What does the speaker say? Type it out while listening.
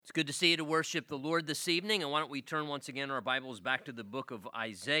It's good to see you to worship the Lord this evening. And why don't we turn once again our Bibles back to the book of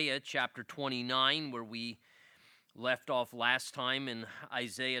Isaiah, chapter 29, where we left off last time in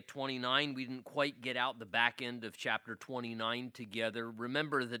Isaiah 29. We didn't quite get out the back end of chapter 29 together.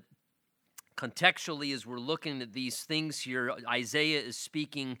 Remember that contextually, as we're looking at these things here, Isaiah is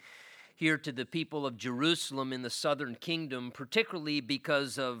speaking here to the people of Jerusalem in the southern kingdom, particularly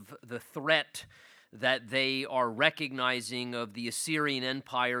because of the threat that they are recognizing of the Assyrian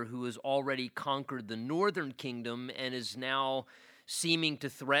Empire, who has already conquered the northern kingdom and is now seeming to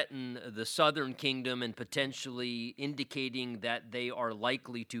threaten the southern kingdom and potentially indicating that they are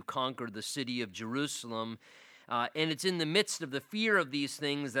likely to conquer the city of Jerusalem. And it's in the midst of the fear of these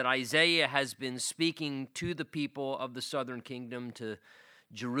things that Isaiah has been speaking to the people of the southern kingdom, to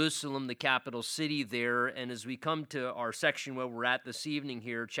Jerusalem, the capital city there. And as we come to our section where we're at this evening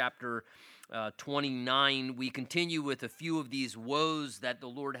here, chapter 29, we continue with a few of these woes that the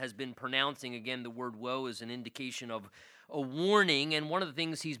Lord has been pronouncing. Again, the word woe is an indication of a warning, and one of the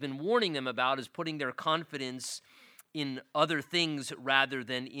things he's been warning them about is putting their confidence in other things rather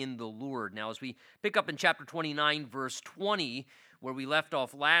than in the Lord. Now, as we pick up in chapter 29, verse 20, where we left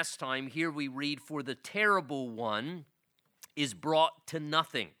off last time, here we read, "For the terrible one is brought to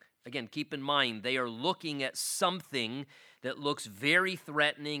nothing." Again, keep in mind, they are looking at something that looks very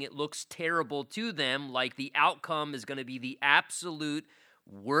threatening. It looks terrible to them, like the outcome is going to be the absolute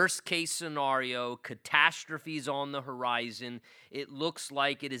worst case scenario, catastrophes on the horizon. It looks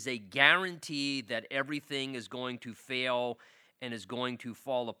like it is a guarantee that everything is going to fail and is going to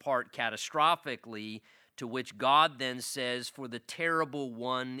fall apart catastrophically, to which God then says, "For the terrible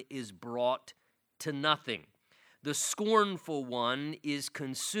one is brought to nothing. The scornful one is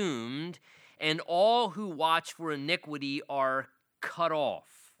consumed, and all who watch for iniquity are cut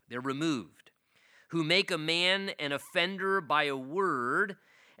off." They're removed. "Who make a man an offender by a word,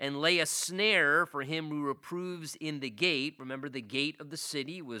 and lay a snare for him who reproves in the gate." Remember, the gate of the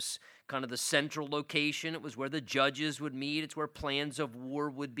city was kind of the central location. It was where the judges would meet. It's where plans of war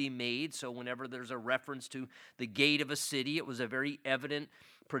would be made. So whenever there's a reference to the gate of a city, it was a very evident,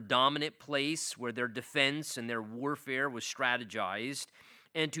 predominant place where their defense and their warfare was strategized.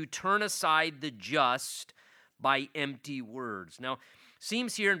 "And to turn aside the just by empty words." Now,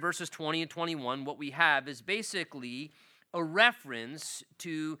 seems here in verses 20 and 21, what we have is basically a reference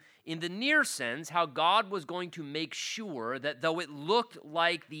to, in the near sense, how God was going to make sure that though it looked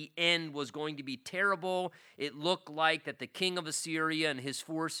like the end was going to be terrible, it looked like that the king of Assyria and his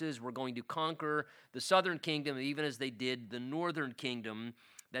forces were going to conquer the southern kingdom, even as they did the northern kingdom,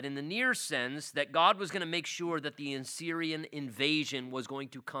 that in the near sense, that God was going to make sure that the Assyrian invasion was going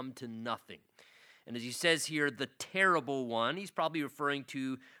to come to nothing. And as he says here, the terrible one, he's probably referring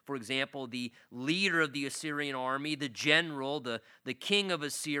to, for example, the leader of the Assyrian army, the general, the king of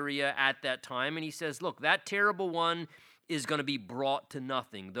Assyria at that time. And he says, look, that terrible one is going to be brought to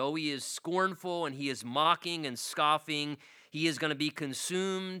nothing. Though he is scornful and he is mocking and scoffing, he is going to be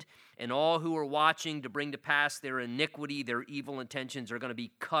consumed, and all who are watching to bring to pass their iniquity, their evil intentions, are going to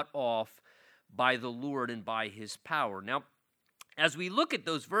be cut off by the Lord and by his power. Now, as we look at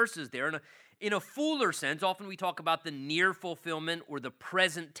those verses there, in a fuller sense, often we talk about the near fulfillment or the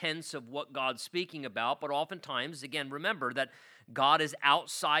present tense of what God's speaking about, but oftentimes, again, remember that God is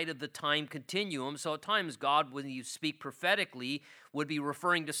outside of the time continuum, so at times God, when you speak prophetically, would be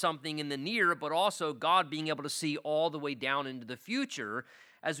referring to something in the near, but also God being able to see all the way down into the future.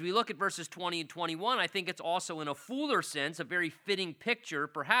 As we look at verses 20 and 21, I think it's also in a fuller sense a very fitting picture,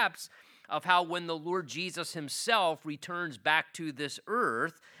 perhaps, of how when the Lord Jesus himself returns back to this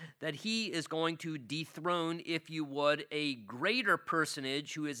earth, that he is going to dethrone, if you would, a greater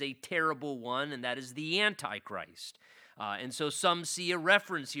personage who is a terrible one, and that is the Antichrist. And so some see a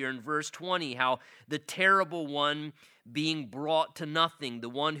reference here in verse 20, how the terrible one being brought to nothing, the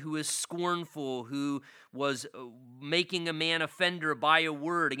one who is scornful, who was making a man offender by a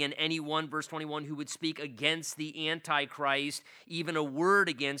word. Again, anyone, verse 21, who would speak against the Antichrist, even a word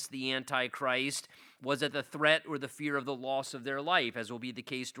against the Antichrist, was at the threat or the fear of the loss of their life, as will be the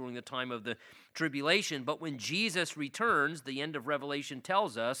case during the time of the tribulation. But when Jesus returns, the end of Revelation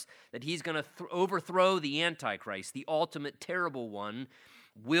tells us that he's going to overthrow the Antichrist, the ultimate terrible one,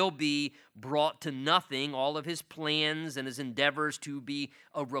 will be brought to nothing. All of his plans and his endeavors to be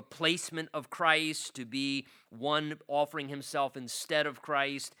a replacement of Christ, to be one offering himself instead of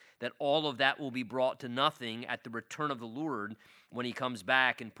Christ, that all of that will be brought to nothing at the return of the Lord when he comes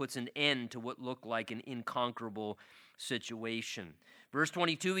back and puts an end to what looked like an inconquerable situation. Verse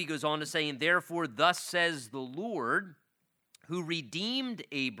 22, he goes on to say, "And therefore thus says the Lord, who redeemed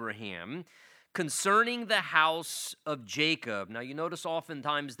Abraham, concerning the house of Jacob. Now, you notice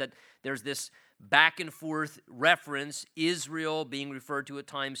oftentimes that there's this back and forth reference, Israel being referred to at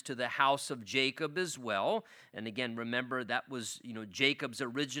times to the house of Jacob as well. And again, remember that was, Jacob's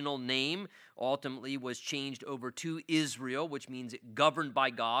original name ultimately was changed over to Israel, which means governed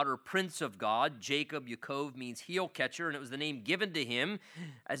by God or prince of God. Jacob, Yaakov, means heel catcher, and it was the name given to him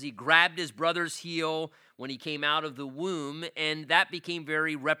as he grabbed his brother's heel when he came out of the womb, and that became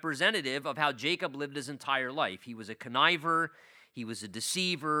very representative of how Jacob lived his entire life. He was a conniver. He was a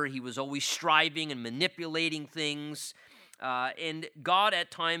deceiver. He was always striving and manipulating things. And God at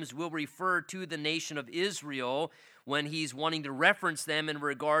times will refer to the nation of Israel when he's wanting to reference them in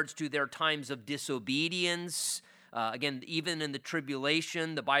regards to their times of disobedience. Again, even in the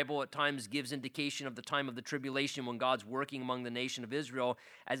tribulation, the Bible at times gives indication of the time of the tribulation when God's working among the nation of Israel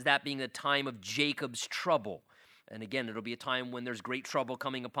as that being the time of Jacob's trouble. And again, it'll be a time when there's great trouble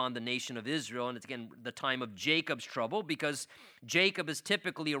coming upon the nation of Israel. And it's, again, the time of Jacob's trouble because Jacob is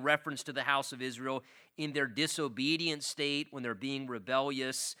typically a reference to the house of Israel in their disobedient state when they're being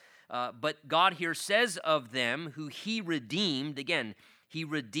rebellious. But God here says of them who he redeemed, again, he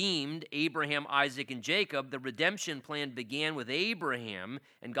redeemed Abraham, Isaac, and Jacob. The redemption plan began with Abraham,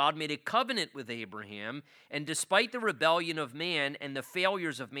 and God made a covenant with Abraham. And despite the rebellion of man and the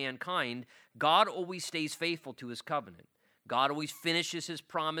failures of mankind, God always stays faithful to his covenant. God always finishes his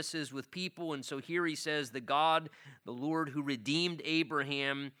promises with people. And so here he says, the God, the Lord who redeemed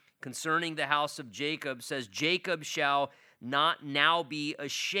Abraham concerning the house of Jacob, says, Jacob shall not now be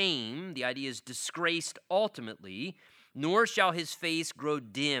ashamed. The idea is disgraced ultimately. Nor shall his face grow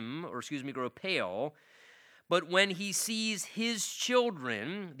pale. But when he sees his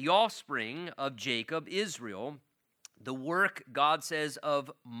children, the offspring of Jacob, Israel, the work, God says,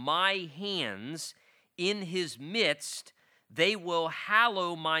 of my hands in his midst, they will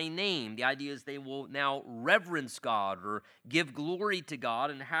hallow my name. The idea is they will now reverence God or give glory to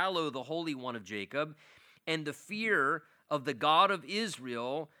God and hallow the Holy One of Jacob. And the fear of the God of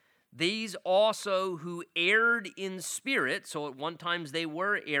Israel, these also who erred in spirit, so at one time they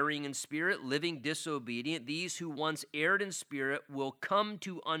were erring in spirit, living disobedient, these who once erred in spirit will come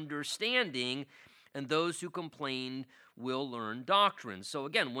to understanding, and those who complained will learn doctrine. So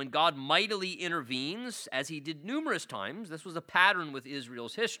again, when God mightily intervenes, as he did numerous times, this was a pattern with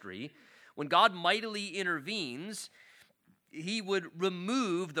Israel's history, when God mightily intervenes, he would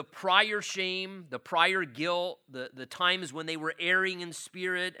remove the prior shame, the prior guilt, the times when they were erring in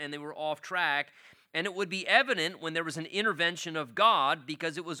spirit and they were off track. And it would be evident when there was an intervention of God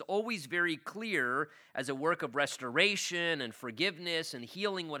because it was always very clear as a work of restoration and forgiveness and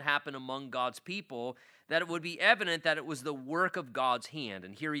healing what happened among God's people that it would be evident that it was the work of God's hand.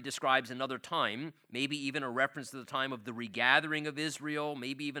 And here he describes another time, maybe even a reference to the time of the regathering of Israel,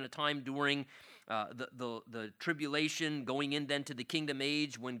 maybe even a time during the tribulation going in then to the kingdom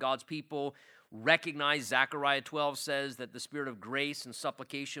age when God's people recognize, Zechariah 12 says that the spirit of grace and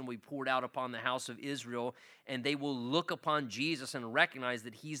supplication will be poured out upon the house of Israel, and they will look upon Jesus and recognize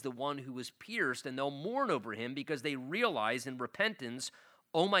that he's the one who was pierced, and they'll mourn over him because they realize in repentance,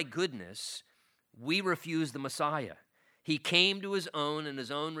 oh my goodness, we refuse the Messiah. He came to his own, and his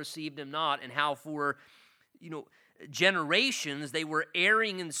own received him not, and how for, generations they were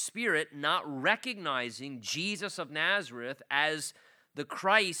erring in spirit, not recognizing Jesus of Nazareth as the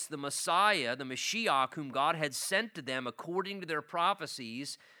Christ, the Messiah, the Mashiach, whom God had sent to them according to their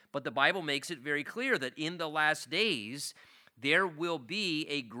prophecies. But the Bible makes it very clear that in the last days, there will be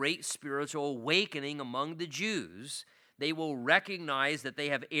a great spiritual awakening among the Jews. They will recognize that they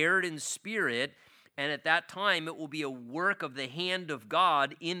have erred in spirit, and at that time it will be a work of the hand of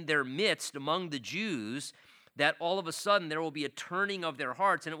God in their midst among the Jews, that all of a sudden there will be a turning of their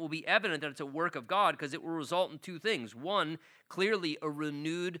hearts, and it will be evident that it's a work of God because it will result in two things. One, clearly a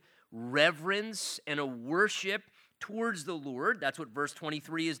renewed reverence and a worship towards the Lord. That's what verse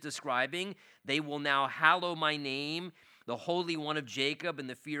 23 is describing. They will now hallow my name, the Holy One of Jacob, in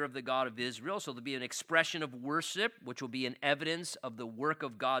the fear of the God of Israel. So there'll be an expression of worship, which will be an evidence of the work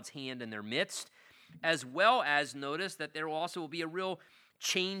of God's hand in their midst, as well as notice that there also will be a real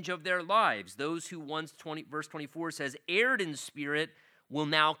change of their lives. Those who once, verse 24 says, erred in spirit will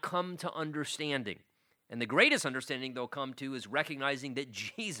now come to understanding. And the greatest understanding they'll come to is recognizing that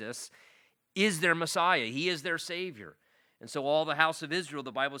Jesus is their Messiah. He is their Savior. And so all the house of Israel,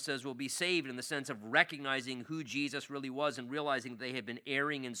 the Bible says, will be saved in the sense of recognizing who Jesus really was and realizing that they had been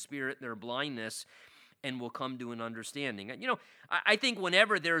erring in spirit in their blindness and will come to an understanding. I think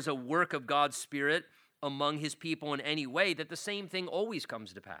whenever there's a work of God's Spirit among his people in any way, that the same thing always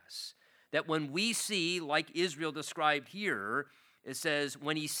comes to pass. That when we see, like Israel described here, it says,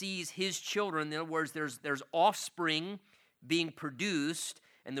 when he sees his children, in other words, there's offspring being produced,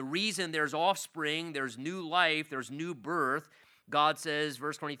 and the reason there's offspring, there's new life, there's new birth, God says,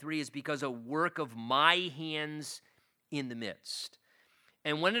 verse 23, is because a work of my hands in the midst.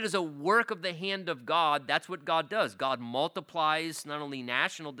 And when it is a work of the hand of God, that's what God does. God multiplies not only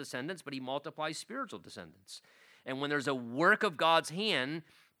national descendants, but he multiplies spiritual descendants. And when there's a work of God's hand,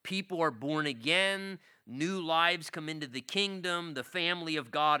 people are born again, new lives come into the kingdom, the family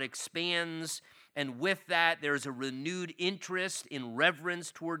of God expands, and with that, there's a renewed interest in reverence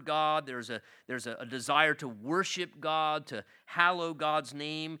toward God. There's a desire to worship God, to hallow God's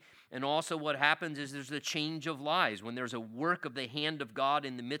name. And also what happens is there's a change of lives. When there's a work of the hand of God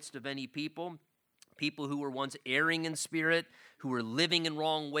in the midst of any people, people who were once erring in spirit, who were living in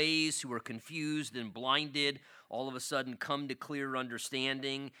wrong ways, who were confused and blinded, all of a sudden come to clear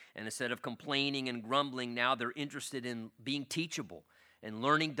understanding. And instead of complaining and grumbling, now they're interested in being teachable and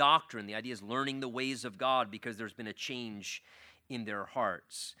learning doctrine. The idea is learning the ways of God because there's been a change in their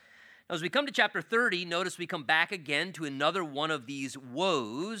hearts. Now, as we come to chapter 30, notice we come back again to another one of these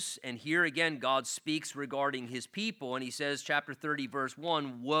woes. And here again, God speaks regarding his people. And he says, chapter 30, verse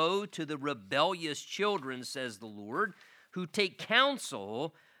 1, "Woe to the rebellious children, says the Lord, who take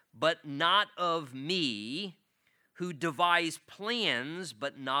counsel, but not of me, who devise plans,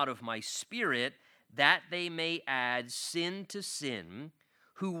 but not of my spirit, that they may add sin to sin,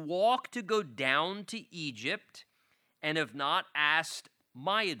 who walk to go down to Egypt, and have not asked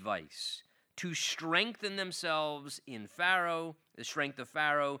my advice, to strengthen themselves in Pharaoh, the strength of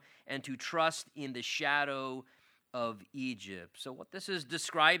Pharaoh, and to trust in the shadow of Egypt." So what this is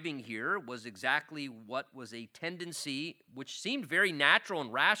describing here was exactly what was a tendency, which seemed very natural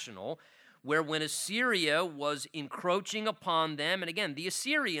and rational, where when Assyria was encroaching upon them, and again, the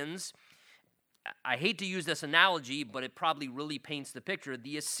Assyrians, I hate to use this analogy, but it probably really paints the picture.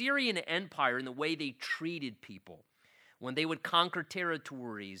 The Assyrian Empire and the way they treated people, when they would conquer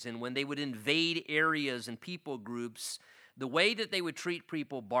territories and when they would invade areas and people groups, the way that they would treat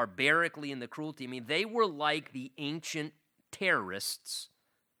people barbarically and the cruelty, I mean, they were like the ancient terrorists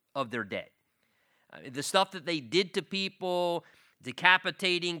of their day. The stuff that they did to people,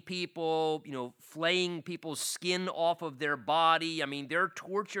 decapitating people, flaying people's skin off of their body. I mean, their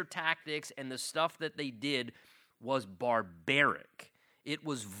torture tactics and the stuff that they did was barbaric. It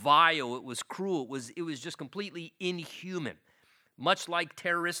was vile. It was cruel. It was just completely inhuman, much like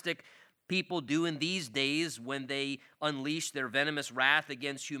terroristic people do in these days when they unleash their venomous wrath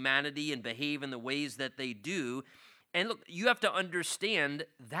against humanity and behave in the ways that they do. And look, you have to understand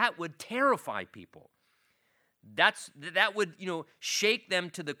that would terrify people. That would, shake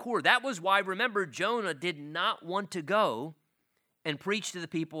them to the core. That was why, remember, Jonah did not want to go and preach to the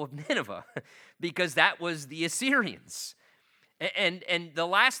people of Nineveh because that was the Assyrians. And the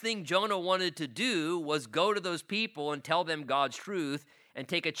last thing Jonah wanted to do was go to those people and tell them God's truth and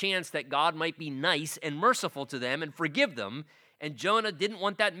take a chance that God might be nice and merciful to them and forgive them. And Jonah didn't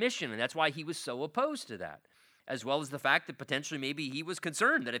want that mission, and that's why he was so opposed to that, as well as the fact that potentially maybe he was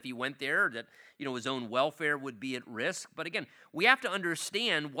concerned that if he went there that, his own welfare would be at risk. But again, we have to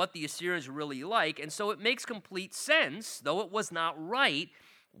understand what the Assyrians were really like, and so it makes complete sense, though it was not right,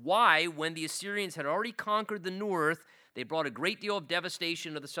 why when the Assyrians had already conquered the north, they brought a great deal of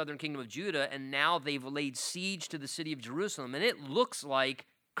devastation to the southern kingdom of Judah, and now they've laid siege to the city of Jerusalem, and it looks like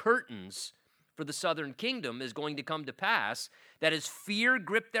curtains for the southern kingdom is going to come to pass, that as fear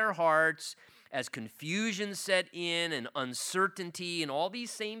gripped their hearts, as confusion set in and uncertainty and all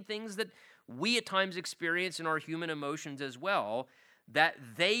these same things that we at times experience in our human emotions as well, that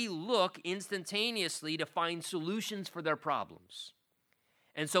they look instantaneously to find solutions for their problems.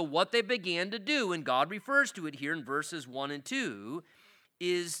 And so what they began to do, and God refers to it here in verses 1 and 2,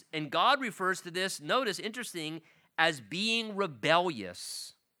 is, and God refers to this, notice, interesting, as being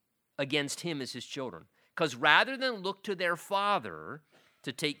rebellious against him as his children. Because rather than look to their father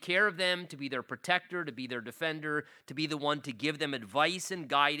to take care of them, to be their protector, to be their defender, to be the one to give them advice and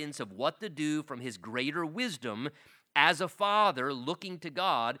guidance of what to do from his greater wisdom as a father looking to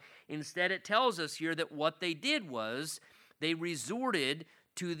God, instead it tells us here that what they did was they resorted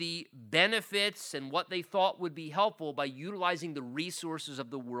to the benefits and what they thought would be helpful by utilizing the resources of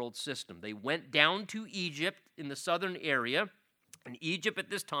the world system. They went down to Egypt in the southern area, and Egypt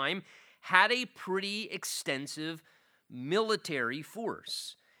at this time had a pretty extensive military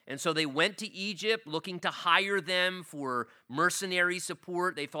force. And so they went to Egypt looking to hire them for mercenary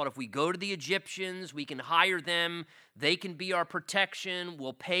support. They thought if we go to the Egyptians, we can hire them. They can be our protection.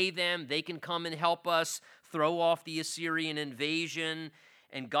 We'll pay them. They can come and help us throw off the Assyrian invasion.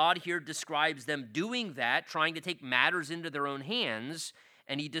 And God here describes them doing that, trying to take matters into their own hands.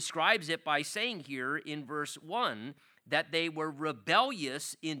 And he describes it by saying here in verse 1 that they were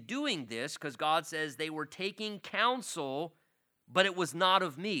rebellious in doing this because God says they were taking counsel, but it was not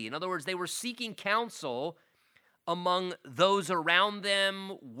of me. In other words, they were seeking counsel among those around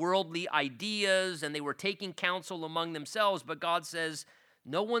them, worldly ideas, and they were taking counsel among themselves. But God says,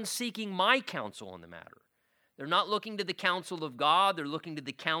 no one's seeking my counsel on the matter. They're not looking to the counsel of God. They're looking to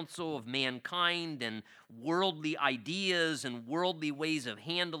the counsel of mankind and worldly ideas and worldly ways of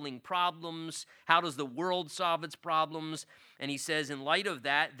handling problems. How does the world solve its problems? And he says, in light of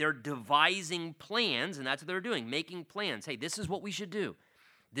that, they're devising plans, and that's what they're doing, making plans. Hey, this is what we should do.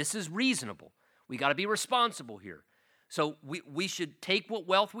 This is reasonable. We got to be responsible here. So we should take what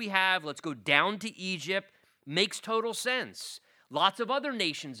wealth we have. Let's go down to Egypt. Makes total sense. Lots of other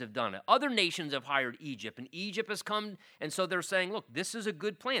nations have done it. Other nations have hired Egypt, and Egypt has come, and so they're saying, look, this is a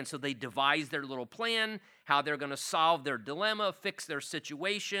good plan. So they devise their little plan, how they're going to solve their dilemma, fix their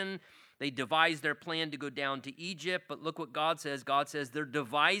situation. They devise their plan to go down to Egypt, but look what God says. God says they're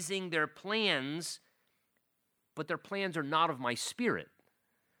devising their plans, but their plans are not of my spirit.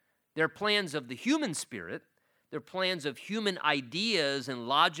 They're plans of the human spirit. They're plans of human ideas and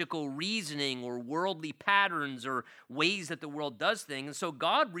logical reasoning or worldly patterns or ways that the world does things. And so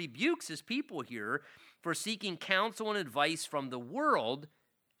God rebukes his people here for seeking counsel and advice from the world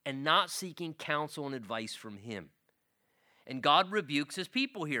and not seeking counsel and advice from him. And God rebukes his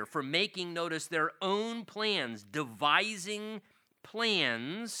people here for making, notice, their own plans, devising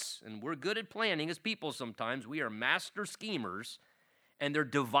plans. And we're good at planning as people sometimes. We are master schemers. And they're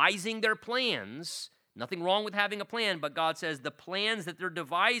devising their plans. Nothing wrong with having a plan, but God says the plans that they're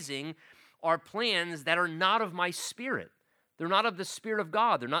devising are plans that are not of my spirit. They're not of the Spirit of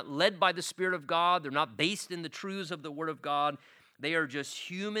God. They're not led by the Spirit of God. They're not based in the truths of the Word of God. They are just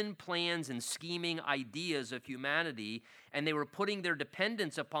human plans and scheming ideas of humanity, and they were putting their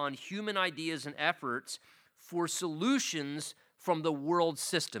dependence upon human ideas and efforts for solutions from the world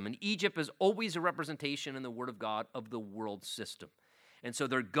system. And Egypt is always a representation in the Word of God of the world system. And so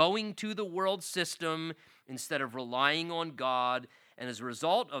they're going to the world system instead of relying on God. And as a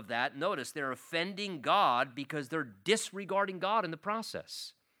result of that, notice they're offending God because they're disregarding God in the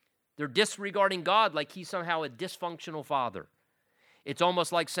process. They're disregarding God like he's somehow a dysfunctional father. It's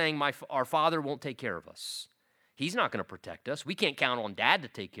almost like saying our father won't take care of us. He's not going to protect us. We can't count on dad to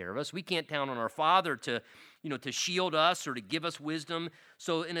take care of us. We can't count on our father to shield us or to give us wisdom.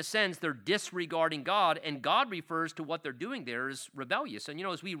 So in a sense, they're disregarding God, and God refers to what they're doing there as rebellious. And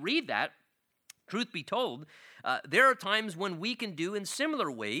as we read that, truth be told, there are times when we can do in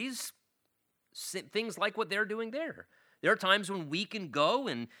similar ways things like what they're doing there. There are times when we can go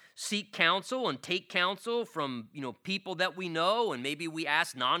and seek counsel and take counsel from, people that we know, and maybe we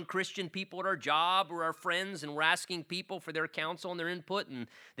ask non-Christian people at our job or our friends, and we're asking people for their counsel and their input, and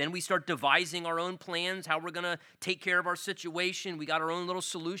then we start devising our own plans, how we're going to take care of our situation. We got our own little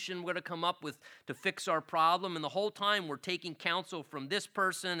solution we're going to come up with to fix our problem, and the whole time we're taking counsel from this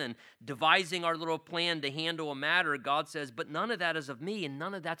person and devising our little plan to handle a matter. God says, but none of that is of me, and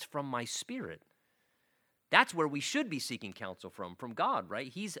none of that's from my spirit. That's where we should be seeking counsel from God, right?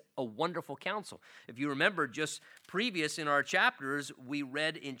 He's a wonderful counsel. If you remember just previous in our chapters, we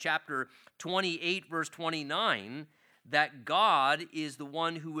read in chapter 28, verse 29, that God is the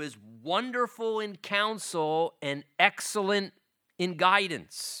one who is wonderful in counsel and excellent in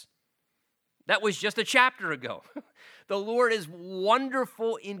guidance. That was just a chapter ago. The Lord is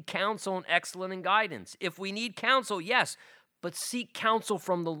wonderful in counsel and excellent in guidance. If we need counsel, yes, but seek counsel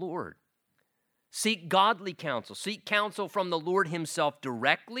from the Lord. Seek godly counsel. Seek counsel from the Lord himself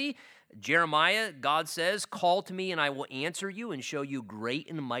directly. Jeremiah, God says, call to me and I will answer you and show you great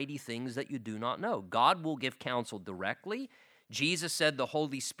and mighty things that you do not know. God will give counsel directly. Jesus said the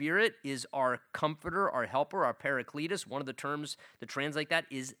Holy Spirit is our comforter, our helper, our paracletus. One of the terms to translate that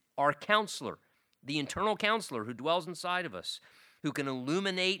is our counselor, the internal counselor who dwells inside of us, who can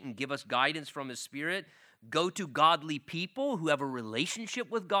illuminate and give us guidance from his Spirit. Go to godly people who have a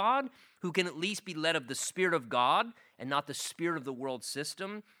relationship with God, who can at least be led of the Spirit of God and not the spirit of the world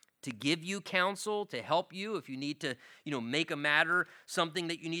system, to give you counsel, to help you if you need to, make a matter something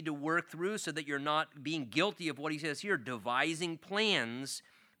that you need to work through so that you're not being guilty of what he says here, devising plans,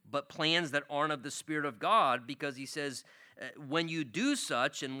 but plans that aren't of the Spirit of God, because he says, when you do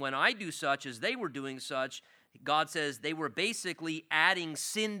such and when I do such as they were doing such, God says they were basically adding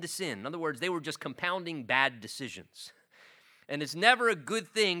sin to sin. In other words, they were just compounding bad decisions. And it's never a good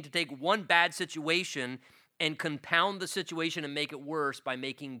thing to take one bad situation and compound the situation and make it worse by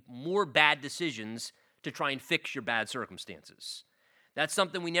making more bad decisions to try and fix your bad circumstances. That's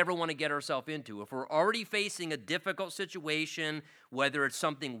something we never want to get ourselves into. If we're already facing a difficult situation, whether it's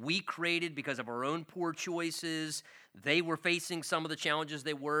something we created because of our own poor choices, they were facing some of the challenges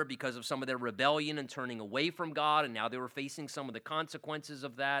they were because of some of their rebellion and turning away from God, and now they were facing some of the consequences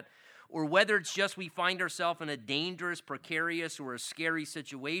of that, or whether it's just we find ourselves in a dangerous, precarious, or a scary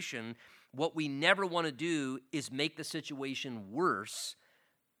situation, what we never want to do is make the situation worse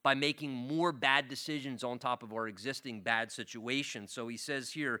by making more bad decisions on top of our existing bad situation. So he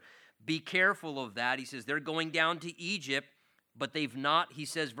says here, be careful of that. He says they're going down to Egypt, but they've not, he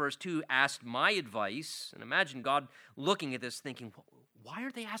says, verse 2, asked my advice. And imagine God looking at this thinking, why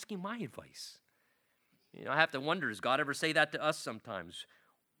are they asking my advice? You know, I have to wonder, does God ever say that to us sometimes?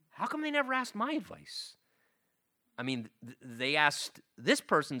 How come they never asked my advice? I mean, they asked this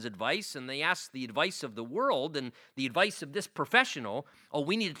person's advice, and they asked the advice of the world and the advice of this professional. Oh,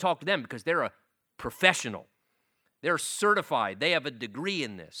 we need to talk to them because they're a professional. They're certified. They have a degree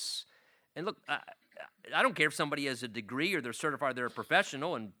in this. And look, I don't care if somebody has a degree or they're certified, they're a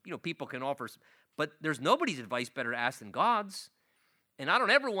professional, and people can offer, but there's nobody's advice better to ask than God's. And I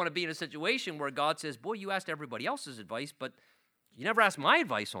don't ever want to be in a situation where God says, boy, you asked everybody else's advice, but you never asked my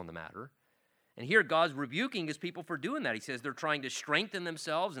advice on the matter. And here God's rebuking his people for doing that. He says they're trying to strengthen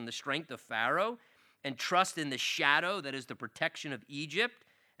themselves in the strength of Pharaoh and trust in the shadow that is the protection of Egypt.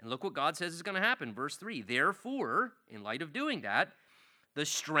 And look what God says is going to happen. Verse 3, therefore, in light of doing that, the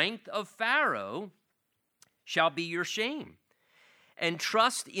strength of Pharaoh shall be your shame. And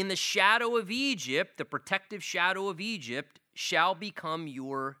trust in the shadow of Egypt, the protective shadow of Egypt, shall become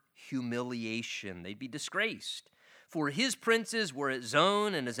your humiliation. They'd be disgraced. For his princes were at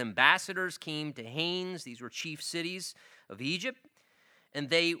Zon, and his ambassadors came to Hanes. These were chief cities of Egypt. And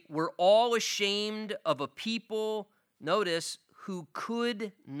they were all ashamed of a people, notice, who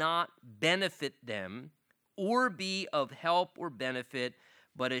could not benefit them or be of help or benefit,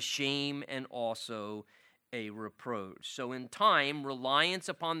 but a shame and also a reproach. So in time, reliance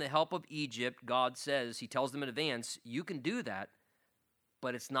upon the help of Egypt, God says, he tells them in advance, you can do that,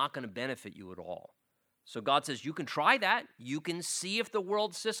 but it's not going to benefit you at all. So God says, you can try that. You can see if the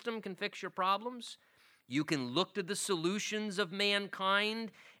world system can fix your problems. You can look to the solutions of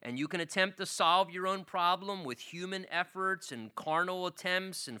mankind, and you can attempt to solve your own problem with human efforts and carnal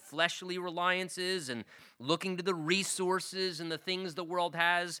attempts and fleshly reliances and looking to the resources and the things the world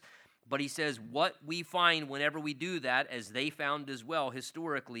has. But he says, what we find whenever we do that, as they found as well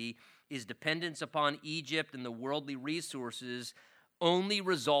historically, is dependence upon Egypt and the worldly resources only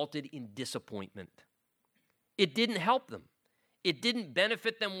resulted in disappointment. It didn't help them. It didn't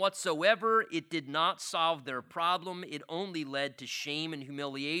benefit them whatsoever. It did not solve their problem. It only led to shame and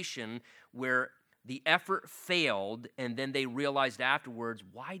humiliation where the effort failed, and then they realized afterwards,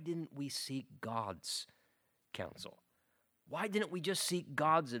 why didn't we seek God's counsel? Why didn't we just seek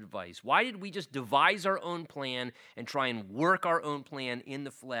God's advice? Why did we just devise our own plan and try and work our own plan in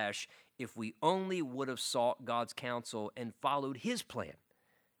the flesh if we only would have sought God's counsel and followed his plan?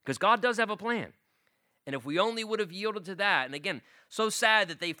 Because God does have a plan. And if we only would have yielded to that, and again, so sad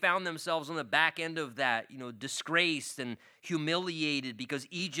that they found themselves on the back end of that, disgraced and humiliated because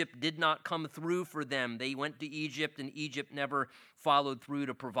Egypt did not come through for them. They went to Egypt, and Egypt never followed through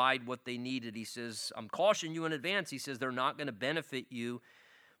to provide what they needed. He says, I'm cautioning you in advance. He says, they're not going to benefit you.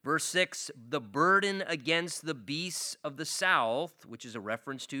 Verse 6, the burden against the beasts of the south, which is a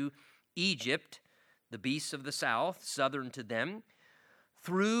reference to Egypt, the beasts of the south, southern to them,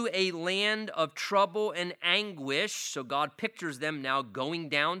 through a land of trouble and anguish. So God pictures them now going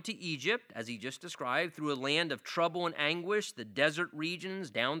down to Egypt, as he just described, through a land of trouble and anguish, the desert regions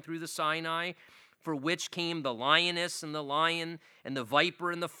down through the Sinai, for which came the lioness and the lion and the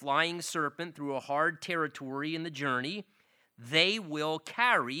viper and the flying serpent through a hard territory in the journey. They will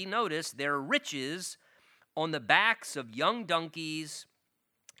carry, notice, their riches on the backs of young donkeys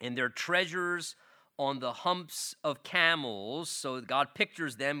and their treasures on the humps of camels. So God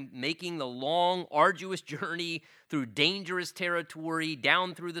pictures them making the long, arduous journey through dangerous territory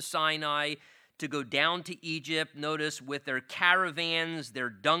down through the Sinai to go down to Egypt, notice, with their caravans,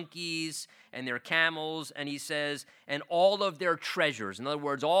 their donkeys, and their camels. And he says, and all of their treasures. In other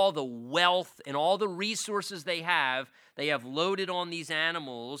words, all the wealth and all the resources they have loaded on these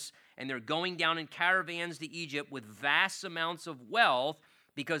animals, and they're going down in caravans to Egypt with vast amounts of wealth,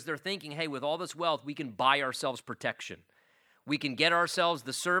 because they're thinking, hey, with all this wealth, we can buy ourselves protection. We can get ourselves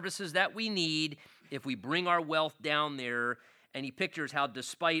the services that we need if we bring our wealth down there. And he pictures how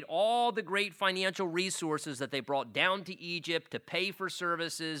despite all the great financial resources that they brought down to Egypt to pay for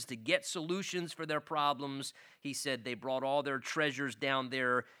services, to get solutions for their problems, he said they brought all their treasures down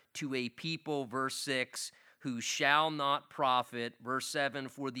there to a people, verse 6, who shall not profit. Verse 7,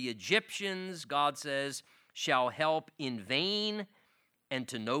 for the Egyptians, God says, shall help in vain and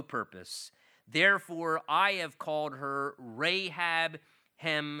to no purpose. Therefore, I have called her Rahab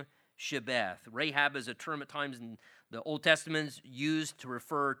Hem-Shebeth. Rahab is a term at times in the Old Testament used to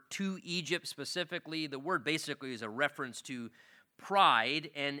refer to Egypt specifically. The word basically is a reference to pride,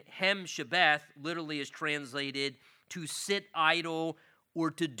 and Hem-Shebeth literally is translated to sit idle or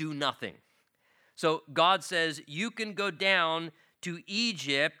to do nothing. So God says you can go down to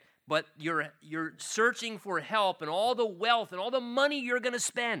Egypt, but you're searching for help, and all the wealth and all the money you're going to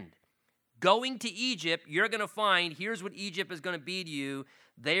spend going to Egypt, you're going to find, here's what Egypt is going to be to you.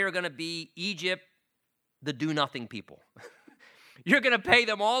 They are going to be Egypt, the do-nothing people. You're going to pay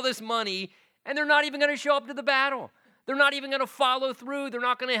them all this money, and they're not even going to show up to the battle. They're not even going to follow through. They're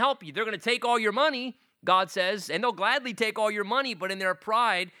not going to help you. They're going to take all your money, God says, and they'll gladly take all your money, but in their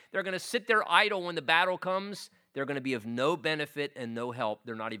pride, they're going to sit there idle when the battle comes. They're going to be of no benefit and no help.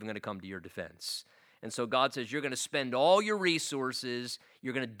 They're not even going to come to your defense. And so God says you're going to spend all your resources,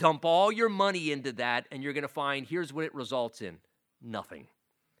 you're going to dump all your money into that, and you're going to find, here's what it results in: nothing.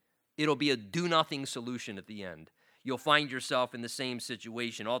 It'll be a do-nothing solution at the end. You'll find yourself in the same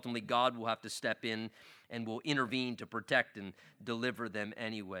situation. Ultimately, God will have to step in and will intervene to protect and deliver them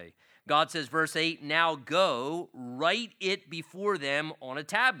anyway. God says, verse 8, now go, write it before them on a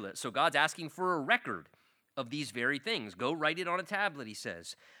tablet. So God's asking for a record of these very things. Go write it on a tablet, he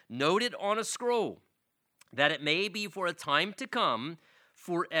says. Note it on a scroll, that it may be for a time to come,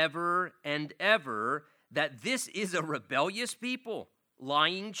 forever and ever, that this is a rebellious people,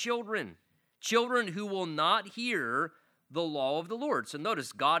 lying children who will not hear the law of the Lord. So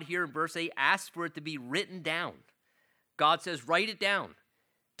notice, God here in verse 8 asks for it to be written down. God says, write it down.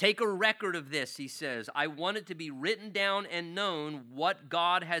 Take a record of this, he says. I want it to be written down and known what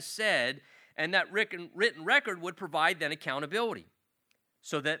God has said, and that written record would provide then accountability,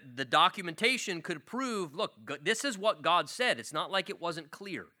 so that the documentation could prove, look, this is what God said. It's not like it wasn't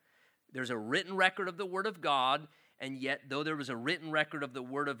clear. There's a written record of the Word of God, and yet, though there was a written record of the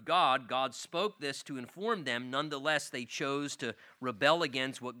Word of God, God spoke this to inform them. Nonetheless, they chose to rebel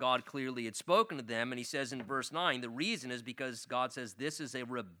against what God clearly had spoken to them. And he says in verse 9, the reason is because God says this is a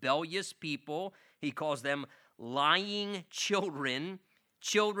rebellious people. He calls them lying children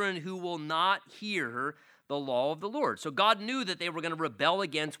who will not hear the law of the Lord. So God knew that they were going to rebel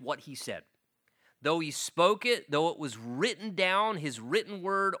against what he said. Though he spoke it, though it was written down, his written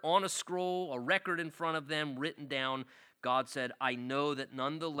word on a scroll, a record in front of them, written down, God said, I know that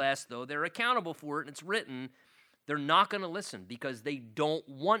nonetheless, though they're accountable for it and it's written, they're not going to listen because they don't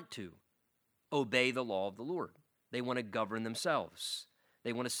want to obey the law of the Lord. They want to govern themselves.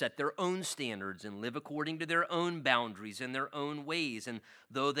 They want to set their own standards and live according to their own boundaries and their own ways. And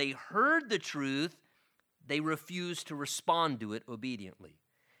though they heard the truth, they refused to respond to it obediently.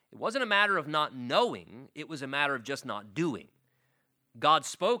 It wasn't a matter of not knowing, it was a matter of just not doing. God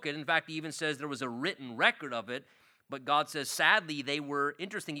spoke it. In fact, he even says there was a written record of it, but God says, sadly, they were,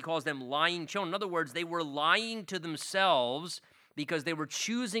 interesting, he calls them lying children. In other words, they were lying to themselves because they were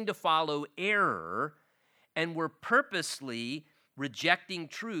choosing to follow error and were purposely rejecting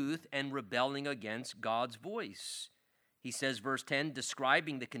truth and rebelling against God's voice. He says, verse 10,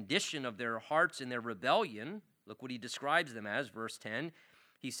 describing the condition of their hearts in their rebellion. Look what he describes them as, verse 10.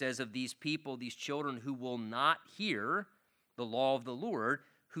 He says of these people, these children who will not hear the law of the Lord,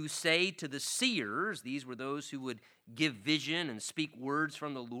 who say to the seers, these were those who would give vision and speak words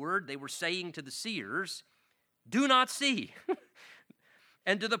from the Lord. They were saying to the seers, do not see.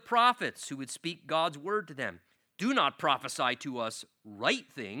 And to the prophets who would speak God's word to them, do not prophesy to us right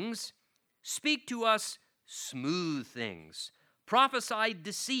things. Speak to us smooth things. Prophesy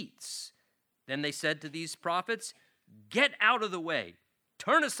deceits. Then they said to these prophets, get out of the way.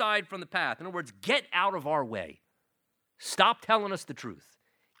 Turn aside from the path. In other words, get out of our way. Stop telling us the truth.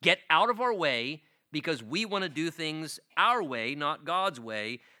 Get out of our way because we want to do things our way, not God's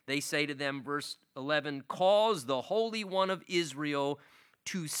way. They say to them, verse 11, cause the Holy One of Israel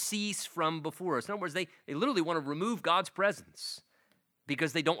to cease from before us. In other words, they literally want to remove God's presence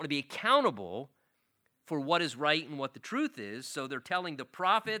because they don't want to be accountable for what is right and what the truth is. So they're telling the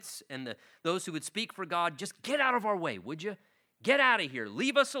prophets and those who would speak for God, just get out of our way, would you? Get out of here.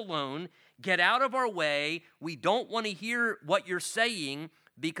 Leave us alone. Get out of our way. We don't want to hear what you're saying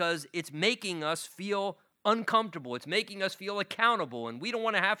because it's making us feel uncomfortable. It's making us feel accountable, and we don't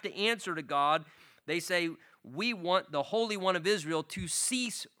want to have to answer to God. They say, we want the Holy One of Israel to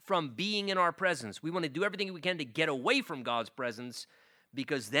cease from being in our presence. We want to do everything we can to get away from God's presence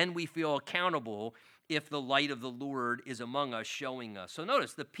because then we feel accountable if the light of the Lord is among us, showing us. So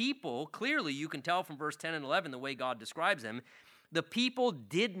notice, the people, clearly you can tell from verse 10 and 11 the way God describes them, the people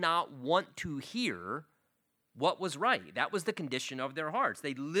did not want to hear what was right. That was the condition of their hearts.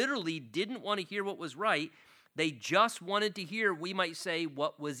 They literally didn't want to hear what was right. They just wanted to hear, we might say,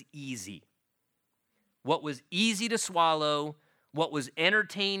 what was easy. What was easy to swallow, what was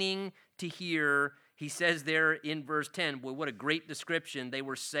entertaining to hear. He says there in verse 10, boy, what a great description. They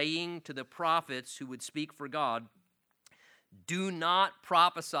were saying to the prophets who would speak for God, do not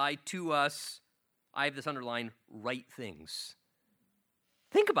prophesy to us, I have this underlined, right things.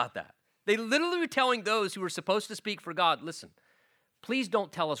 Think about that. They literally were telling those who were supposed to speak for God, listen, please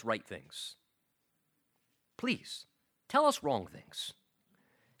don't tell us right things. Please, tell us wrong things.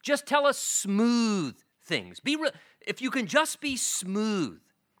 Just tell us smooth things. If you can just be smooth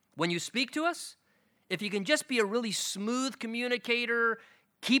when you speak to us, if you can just be a really smooth communicator,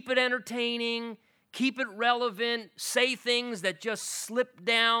 keep it entertaining, keep it relevant, say things that just slip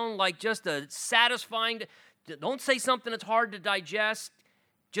down like just a satisfying, don't say something that's hard to digest.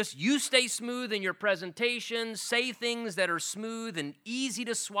 Just you stay smooth in your presentation, say things that are smooth and easy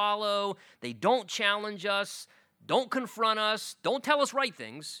to swallow. They don't challenge us, don't confront us, don't tell us right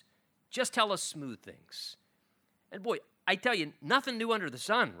things, just tell us smooth things. And boy, I tell you, nothing new under the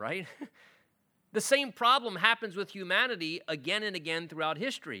sun, right? The same problem happens with humanity again and again throughout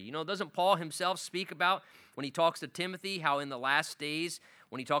history. You know, doesn't Paul himself speak about, when he talks to Timothy, how in the last days,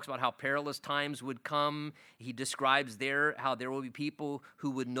 when he talks about how perilous times would come, he describes there how there will be people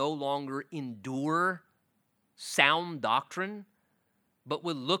who would no longer endure sound doctrine, but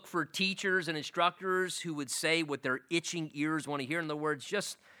would look for teachers and instructors who would say what their itching ears want to hear. In other words,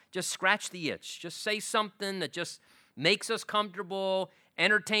 just scratch the itch. Just say something that just makes us comfortable,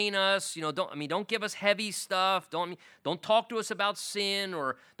 entertain us. You know, don't give us heavy stuff. Don't talk to us about sin,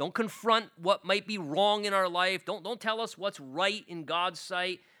 or don't confront what might be wrong in our life. Don't tell us what's right in God's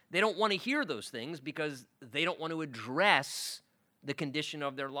sight. They don't want to hear those things because they don't want to address the condition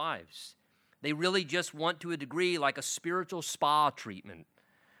of their lives. They really just want, to a degree, like a spiritual spa treatment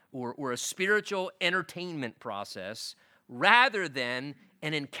or a spiritual entertainment process rather than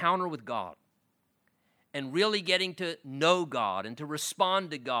an encounter with God. And really getting to know God and to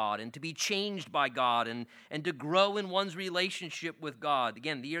respond to God and to be changed by God and to grow in one's relationship with God.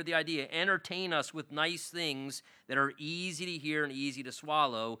 Again, here's the idea, entertain us with nice things that are easy to hear and easy to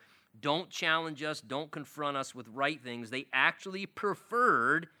swallow. Don't challenge us, don't confront us with right things. They actually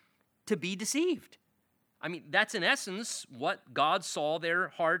preferred to be deceived. I mean, that's in essence what God saw their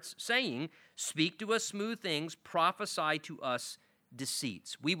hearts saying. Speak to us smooth things, prophesy to us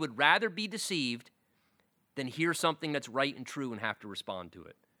deceits. We would rather be deceived than hear something that's right and true and have to respond to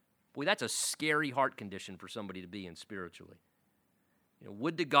it. Boy, that's a scary heart condition for somebody to be in spiritually. You know,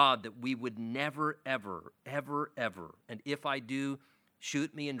 would to God that we would never, ever, ever, ever, and if I do,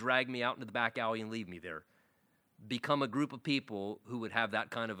 shoot me and drag me out into the back alley and leave me there, become a group of people who would have that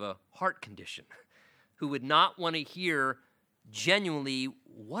kind of a heart condition, who would not want to hear genuinely,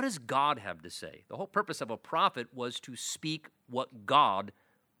 what does God have to say? The whole purpose of a prophet was to speak what God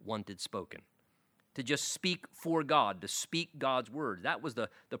wanted spoken. To just speak for God, to speak God's word. That was the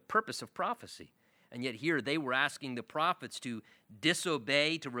purpose of prophecy. And yet here they were asking the prophets to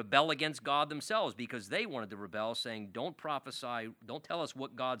disobey, to rebel against God themselves because they wanted to rebel, saying, don't prophesy, don't tell us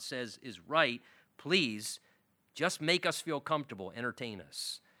what God says is right. Please, just make us feel comfortable, entertain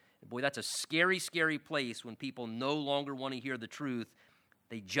us. And boy, that's a scary, scary place when people no longer want to hear the truth.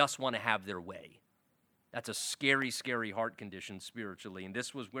 They just want to have their way. That's a scary, scary heart condition spiritually. And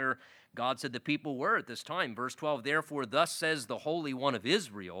this was where God said the people were at this time. Verse 12, therefore, thus says the Holy One of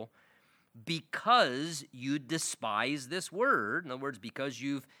Israel, because you despise this word, in other words, because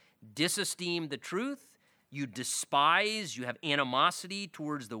you've disesteemed the truth, you despise, you have animosity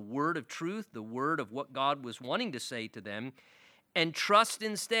towards the word of truth, the word of what God was wanting to say to them, and trust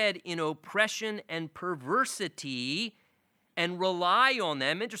instead in oppression and perversity and rely on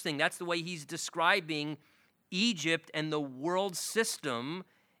them. Interesting, that's the way he's describing Egypt and the world system.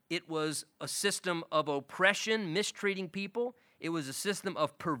 It was a system of oppression, mistreating people. It was a system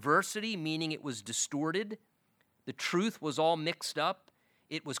of perversity, meaning it was distorted. The truth was all mixed up.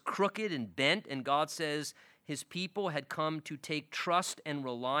 It was crooked and bent, and God says his people had come to take trust and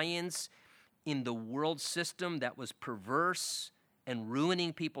reliance in the world system that was perverse and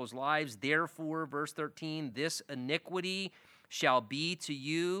ruining people's lives. Therefore, verse 13, this iniquity shall be to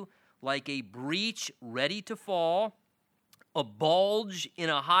you like a breach ready to fall, a bulge in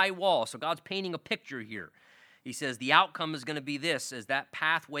a high wall. So God's painting a picture here. He says the outcome is going to be this. As that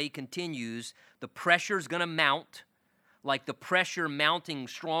pathway continues, the pressure is going to mount, like the pressure mounting,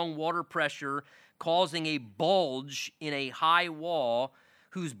 strong water pressure causing a bulge in a high wall,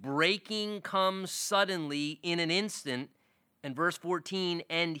 whose breaking comes suddenly in an instant. And verse 14,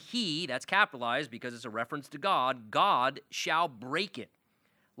 and he, that's capitalized because it's a reference to God shall break it,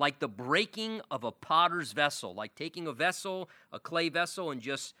 like the breaking of a potter's vessel, like taking a vessel, a clay vessel, and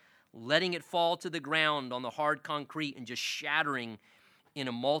just letting it fall to the ground on the hard concrete and just shattering in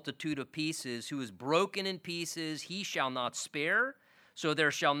a multitude of pieces. Who is broken in pieces, he shall not spare, so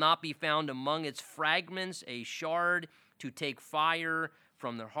there shall not be found among its fragments a shard to take fire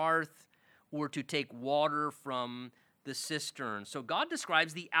from the hearth or to take water from the cistern. So God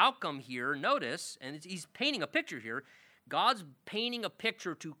describes the outcome here. Notice, and he's painting a picture here. God's painting a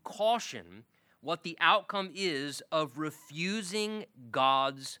picture to caution what the outcome is of refusing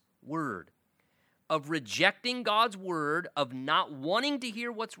God's word, of rejecting God's word, of not wanting to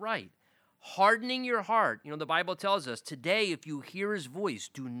hear what's right, hardening your heart. You know, the Bible tells us today, if you hear his voice,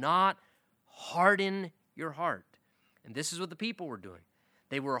 do not harden your heart. And this is what the people were doing.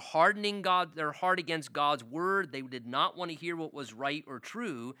 They were hardening their heart against God's word. They did not want to hear what was right or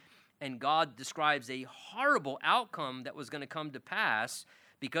true. And God describes a horrible outcome that was going to come to pass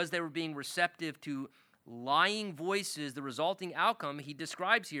because they were being receptive to lying voices. The resulting outcome he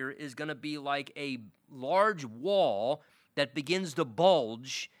describes here is going to be like a large wall that begins to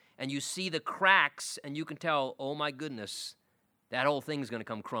bulge, and you see the cracks, and you can tell, oh my goodness, that whole thing's going to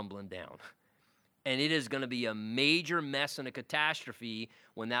come crumbling down. And it is going to be a major mess and a catastrophe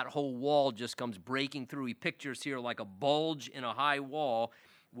when that whole wall just comes breaking through. He pictures here like a bulge in a high wall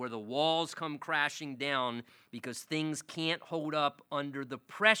where the walls come crashing down because things can't hold up under the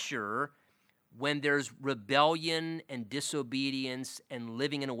pressure when there's rebellion and disobedience and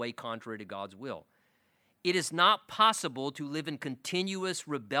living in a way contrary to God's will. It is not possible to live in continuous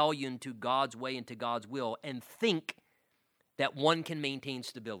rebellion to God's way and to God's will and think that one can maintain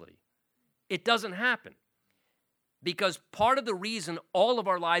stability. It doesn't happen, because part of the reason all of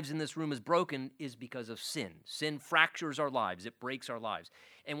our lives in this room is broken is because of sin. Sin fractures our lives. It breaks our lives.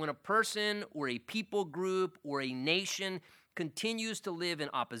 And when a person or a people group or a nation continues to live in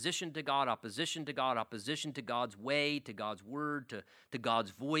opposition to God, opposition to God, opposition to God's way, to God's word, to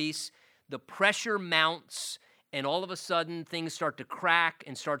God's voice, the pressure mounts, and all of a sudden things start to crack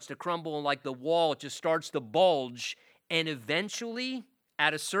and starts to crumble, and like the wall, it just starts to bulge, and eventually,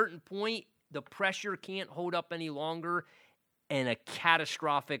 at a certain point, the pressure can't hold up any longer, and a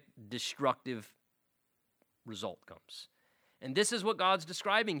catastrophic, destructive result comes. And this is what God's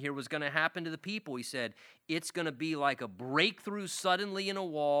describing here was going to happen to the people. He said, it's going to be like a breakthrough suddenly in a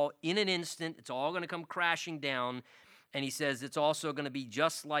wall in an instant. It's all going to come crashing down. And he says it's also going to be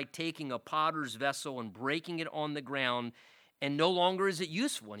just like taking a potter's vessel and breaking it on the ground, and no longer is it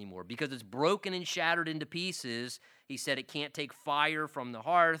useful anymore because it's broken and shattered into pieces. He said it can't take fire from the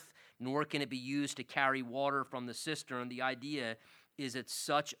hearth, nor can it be used to carry water from the cistern. The idea is it's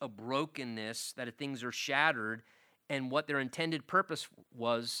such a brokenness that things are shattered, and what their intended purpose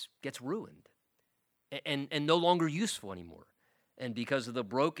was gets ruined and no longer useful anymore. And because of the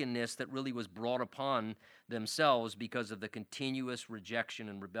brokenness that really was brought upon themselves because of the continuous rejection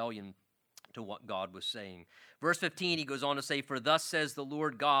and rebellion to what God was saying. Verse 15, he goes on to say, for thus says the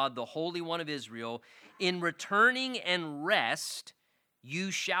Lord God, the Holy One of Israel, in returning and rest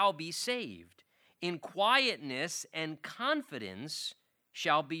you shall be saved. In quietness and confidence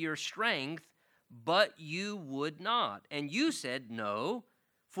shall be your strength, but you would not. And you said, no,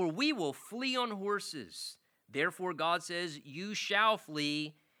 for we will flee on horses. Therefore God says, you shall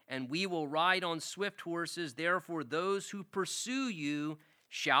flee, and we will ride on swift horses. Therefore those who pursue you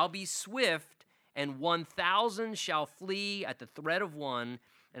shall be swift, and 1,000 shall flee at the threat of one,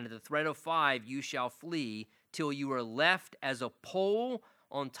 and at the threat of 5 you shall flee, till you are left as a pole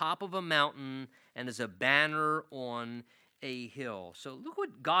on top of a mountain and as a banner on a hill. So look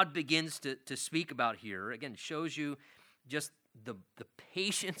what God begins to speak about here. Again, shows you just the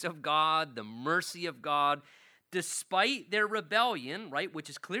patience of God, the mercy of God. Despite their rebellion, right, which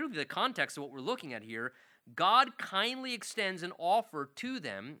is clearly the context of what we're looking at here, God kindly extends an offer to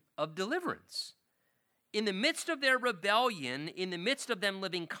them of deliverance. In the midst of their rebellion, in the midst of them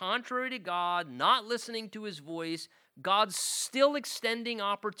living contrary to God, not listening to his voice, God's still extending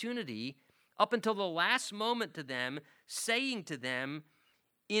opportunity up until the last moment to them, saying to them,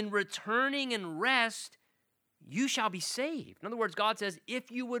 in returning and rest, you shall be saved. In other words, God says,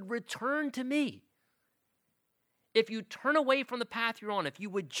 if you would return to me, if you turn away from the path you're on, if you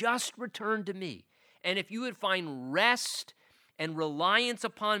would just return to me, and if you would find rest and reliance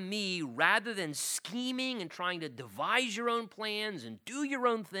upon me rather than scheming and trying to devise your own plans and do your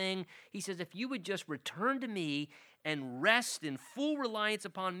own thing, he says, if you would just return to me and rest in full reliance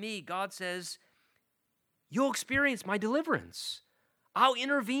upon me, God says, you'll experience my deliverance. I'll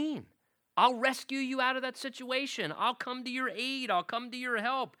intervene. I'll rescue you out of that situation. I'll come to your aid. I'll come to your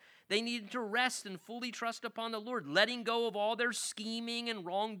help. They needed to rest and fully trust upon the Lord, letting go of all their scheming and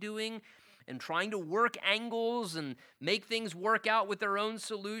wrongdoing and trying to work angles and make things work out with their own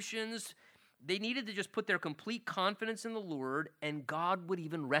solutions. They needed to just put their complete confidence in the Lord, and God would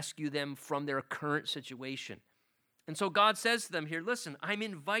even rescue them from their current situation. And so God says to them here, listen, I'm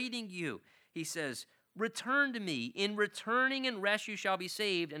inviting you. He says, return to me. In returning and rest you shall be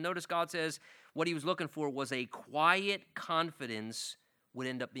saved. And notice God says what he was looking for was a quiet confidence would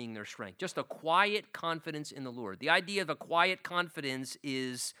end up being their strength. Just a quiet confidence in the Lord. The idea of a quiet confidence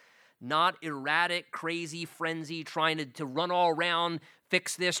is not erratic, crazy, frenzy, trying to run all around,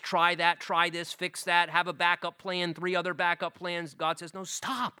 fix this, try that, try this, fix that, have a backup plan, 3 other backup plans. God says, no,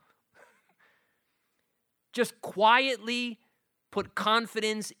 stop. Just quietly put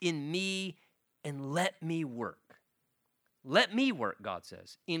confidence in me and let me work. Let me work, God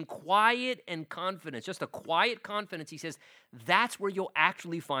says. In quiet and confidence, just a quiet confidence, he says, that's where you'll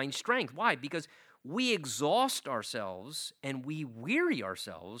actually find strength. Why? Because we exhaust ourselves and we weary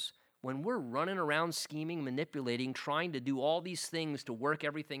ourselves when we're running around scheming, manipulating, trying to do all these things to work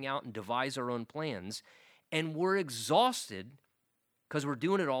everything out and devise our own plans. And we're exhausted because we're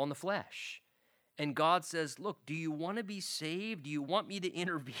doing it all in the flesh. And God says, look, do you want to be saved? Do you want me to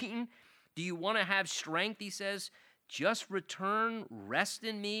intervene? Do you want to have strength? He says, just return, rest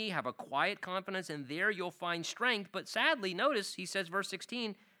in me, have a quiet confidence, and there you'll find strength. But sadly, notice, he says, verse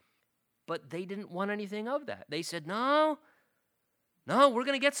 16, but they didn't want anything of that. They said, no, we're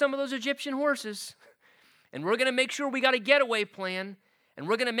going to get some of those Egyptian horses, and we're going to make sure we got a getaway plan, and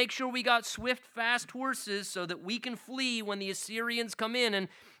we're going to make sure we got swift, fast horses so that we can flee when the Assyrians come in.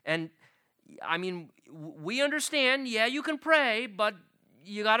 And I mean, we understand, yeah, you can pray, but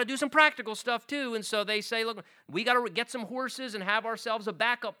you got to do some practical stuff too. And so they say, look, we got to get some horses and have ourselves a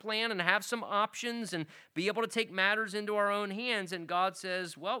backup plan and have some options and be able to take matters into our own hands. And God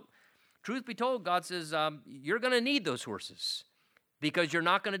says, well, truth be told, God says, you're going to need those horses because you're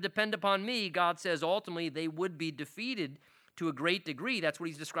not going to depend upon me. God says ultimately they would be defeated to a great degree. That's what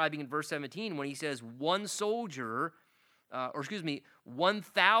he's describing in verse 17 when he says 1,000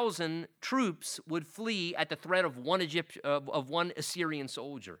 troops would flee at the threat of one Assyrian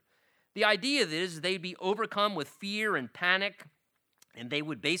soldier. The idea is they'd be overcome with fear and panic, and they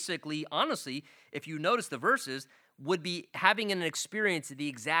would basically, honestly, if you notice the verses, would be having an experience the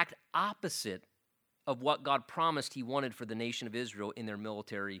exact opposite of what God promised he wanted for the nation of Israel in their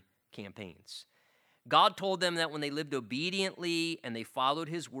military campaigns. God told them that when they lived obediently and they followed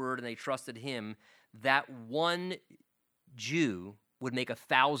his word and they trusted him, that one Jew would make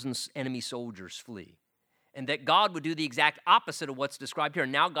 1,000 enemy soldiers flee. And that God would do the exact opposite of what's described here.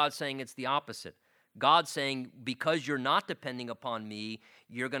 Now God's saying it's the opposite. God's saying, because you're not depending upon me,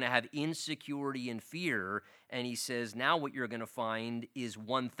 you're going to have insecurity and fear. And he says, now what you're going to find is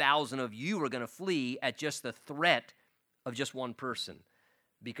 1,000 of you are going to flee at just the threat of just one person,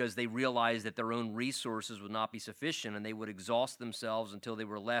 because they realized that their own resources would not be sufficient and they would exhaust themselves until they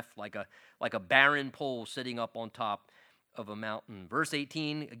were left like a barren pole sitting up on top of a mountain. Verse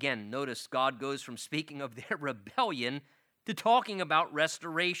 18, again, notice God goes from speaking of their rebellion to talking about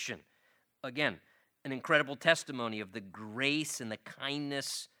restoration. Again, an incredible testimony of the grace and the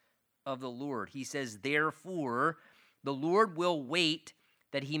kindness of the Lord. He says, therefore, the Lord will wait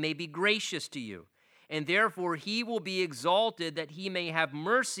that he may be gracious to you, and therefore he will be exalted that he may have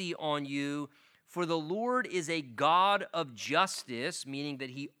mercy on you. For the Lord is a God of justice, meaning that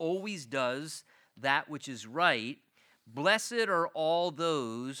he always does that which is right. Blessed are all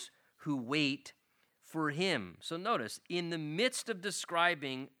those who wait for him. So notice, in the midst of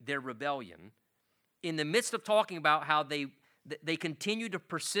describing their rebellion, in the midst of talking about how they continue to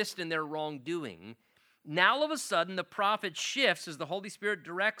persist in their wrongdoing, now all of a sudden the prophet shifts as the Holy Spirit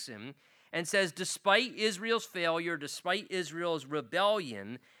directs him and says, despite Israel's failure, despite Israel's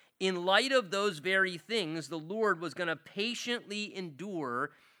rebellion, in light of those very things, the Lord was going to patiently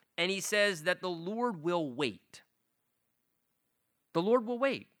endure, and he says that the Lord will wait. The Lord will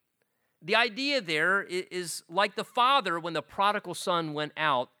wait. The idea there is like the father when the prodigal son went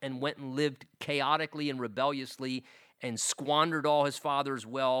out and went and lived chaotically and rebelliously and squandered all his father's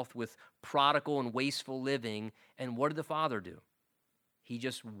wealth with prodigal and wasteful living. And what did the father do? He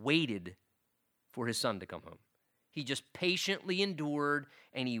just waited for his son to come home. He just patiently endured,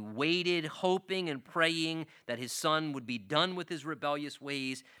 and he waited, hoping and praying that his son would be done with his rebellious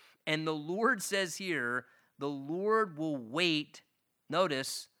ways. And the Lord says here, the Lord will wait,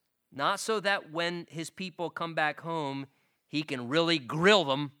 notice, not so that when his people come back home, he can really grill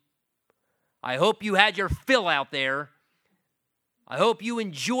them I hope you had your fill out there. I hope you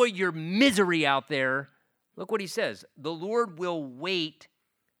enjoyed your misery out there. Look what he says. The Lord will wait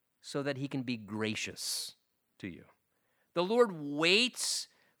so that he can be gracious to you. The Lord waits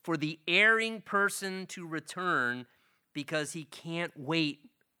for the erring person to return because he can't wait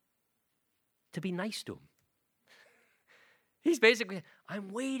to be nice to him. He's basically, I'm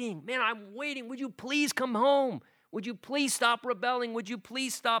waiting. Man, I'm waiting. Would you please come home? Would you please stop rebelling? Would you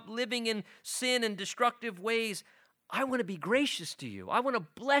please stop living in sin and destructive ways? I want to be gracious to you. I want to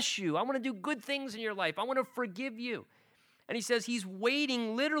bless you. I want to do good things in your life. I want to forgive you. And he says he's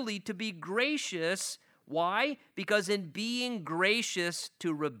waiting literally to be gracious. Why? Because in being gracious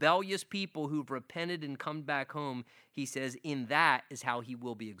to rebellious people who've repented and come back home, he says in that is how he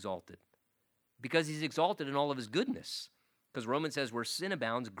will be exalted. Because he's exalted in all of his goodness. Because Romans says where sin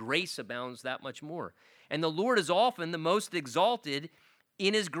abounds, grace abounds that much more. And the Lord is often the most exalted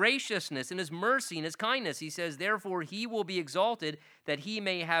in his graciousness, in his mercy, in his kindness. He says, therefore, he will be exalted that he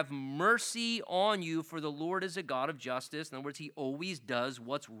may have mercy on you, for the Lord is a God of justice. In other words, he always does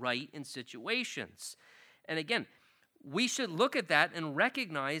what's right in situations. And again, we should look at that and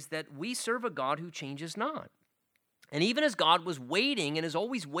recognize that we serve a God who changes not. And even as God was waiting and is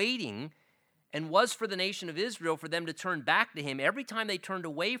always waiting and was for the nation of Israel for them to turn back to him, every time they turned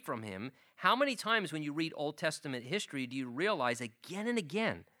away from him, how many times when you read Old Testament history do you realize again and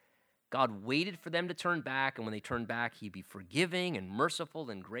again God waited for them to turn back, and when they turned back, he'd be forgiving and merciful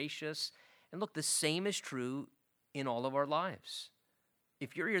and gracious. And look, the same is true in all of our lives.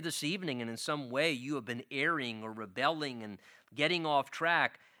 If you're here this evening and in some way you have been erring or rebelling and getting off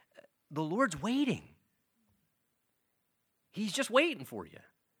track, the Lord's waiting. He's just waiting for you.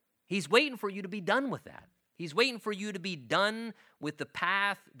 He's waiting for you to be done with that. He's waiting for you to be done with the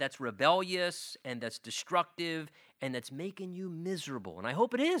path that's rebellious and that's destructive and that's making you miserable. And I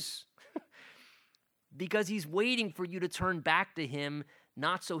hope it is. Because he's waiting for you to turn back to him,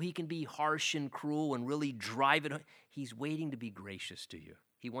 not so he can be harsh and cruel and really drive it. He's waiting to be gracious to you.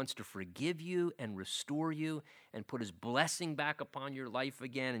 He wants to forgive you and restore you and put his blessing back upon your life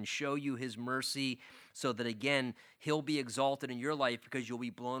again and show you his mercy so that, again, he'll be exalted in your life because you'll be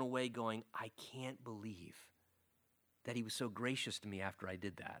blown away going, I can't believe that he was so gracious to me after I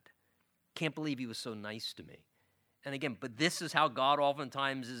did that. Can't believe he was so nice to me. And again, but this is how God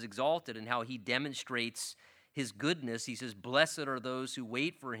oftentimes is exalted and how he demonstrates his goodness. He says, blessed are those who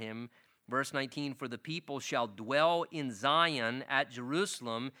wait for him. Verse 19, for the people shall dwell in Zion at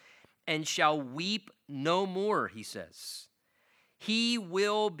Jerusalem and shall weep no more, he says. He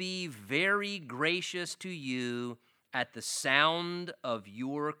will be very gracious to you at the sound of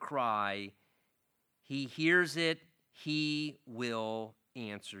your cry. He hears it, he will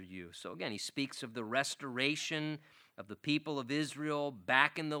answer you. So again, he speaks of the restoration of the people of Israel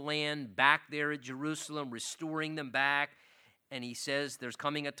back in the land, back there at Jerusalem, restoring them back. And he says there's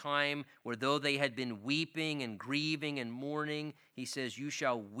coming a time where though they had been weeping and grieving and mourning, he says you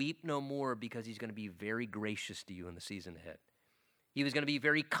shall weep no more because he's going to be very gracious to you in the season ahead. He was going to be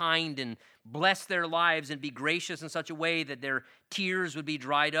very kind and bless their lives and be gracious in such a way that their tears would be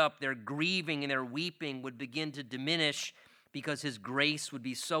dried up, their grieving and their weeping would begin to diminish because his grace would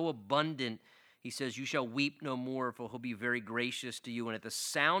be so abundant. He says, you shall weep no more, for he'll be very gracious to you. And at the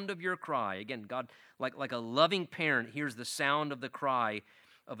sound of your cry, again, God, like a loving parent, hears the sound of the cry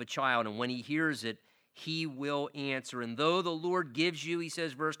of a child. And when he hears it, he will answer. And though the Lord gives you, he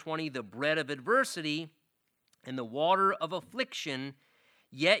says, verse 20, the bread of adversity and the water of affliction,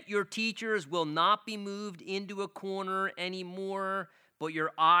 yet your teachers will not be moved into a corner anymore, but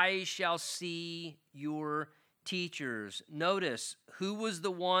your eyes shall see your teachers. Notice, who was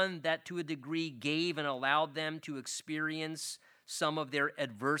the one that to a degree gave and allowed them to experience some of their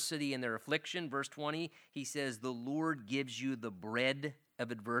adversity and their affliction? Verse 20, he says, the Lord gives you the bread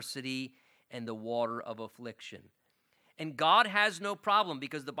of adversity and the water of affliction. And God has no problem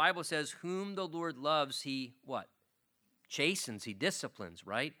because the Bible says, whom the Lord loves, he what? Chastens, he disciplines,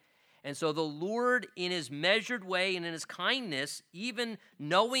 right? And so the Lord, in his measured way and in his kindness, even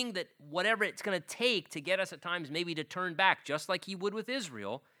knowing that whatever it's going to take to get us at times maybe to turn back, just like he would with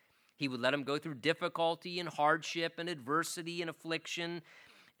Israel, he would let them go through difficulty and hardship and adversity and affliction.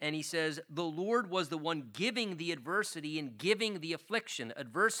 And he says, the Lord was the one giving the adversity and giving the affliction.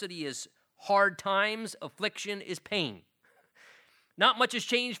 Adversity is hard times, affliction is pain. Not much has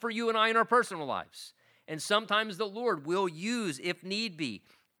changed for you and I in our personal lives. And sometimes the Lord will use, if need be,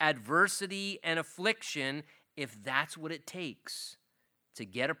 adversity and affliction if that's what it takes to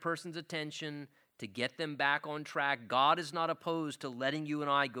get a person's attention, to get them back on track. God is not opposed to letting you and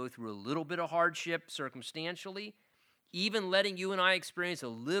I go through a little bit of hardship circumstantially, even letting you and I experience a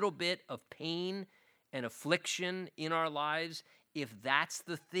little bit of pain and affliction in our lives, if that's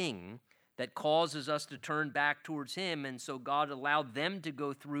the thing that causes us to turn back towards him, and so God allowed them to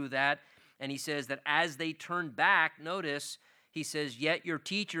go through that, and he says that as they turn back, notice, he says, yet your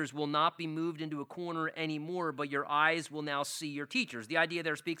teachers will not be moved into a corner anymore, but your eyes will now see your teachers. The idea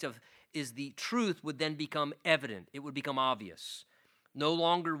there speaks of is the truth would then become evident. It would become obvious. No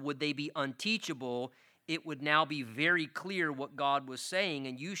longer would they be unteachable. It would now be very clear what God was saying.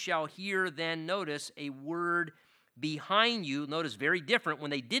 And you shall hear then, notice, a word behind you. Notice, very different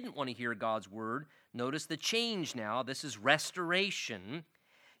when they didn't want to hear God's word. Notice the change now. This is restoration.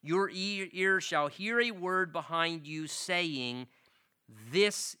 Your ear shall hear a word behind you saying,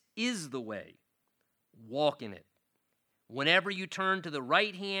 this is the way. Walk in it. Whenever you turn to the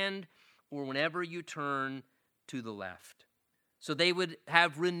right hand or whenever you turn to the left. So they would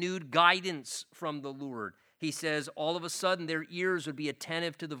have renewed guidance from the Lord. He says all of a sudden their ears would be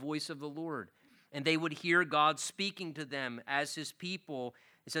attentive to the voice of the Lord. And they would hear God speaking to them as his people.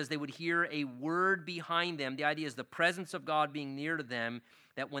 It says they would hear a word behind them. The idea is the presence of God being near to them,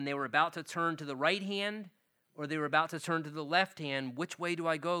 that when they were about to turn to the right hand or they were about to turn to the left hand, which way do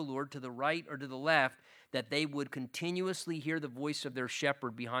I go, Lord, to the right or to the left, that they would continuously hear the voice of their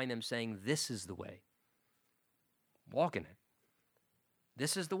shepherd behind them saying, this is the way. Walk in it.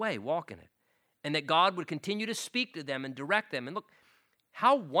 This is the way. Walk in it. And that God would continue to speak to them and direct them. And look,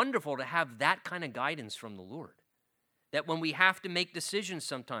 how wonderful to have that kind of guidance from the Lord. That when we have to make decisions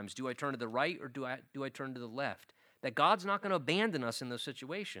sometimes, do I turn to the right or do I turn to the left? That God's not going to abandon us in those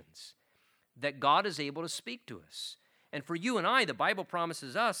situations. That God is able to speak to us. And for you and I, the Bible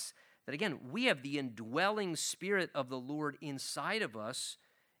promises us that, again, we have the indwelling Spirit of the Lord inside of us,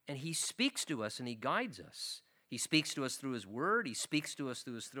 and he speaks to us and he guides us. He speaks to us through his word. He speaks to us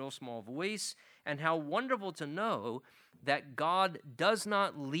through his still small voice. And how wonderful to know that God does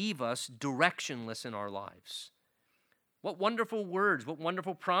not leave us directionless in our lives. What wonderful words, what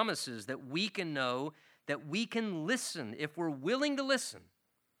wonderful promises that we can know, that we can listen if we're willing to listen,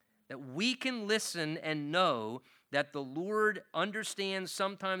 that we can listen and know that the Lord understands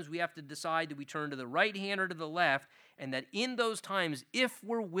sometimes we have to decide, do we turn to the right hand or to the left, and that in those times, if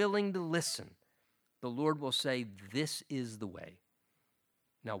we're willing to listen, the Lord will say, this is the way.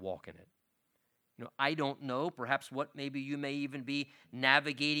 Now walk in it. I don't know, perhaps what maybe you may even be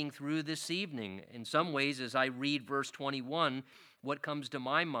navigating through this evening. In some ways, as I read verse 21, what comes to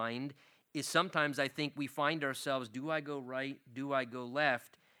my mind is sometimes I think we find ourselves, do I go right? Do I go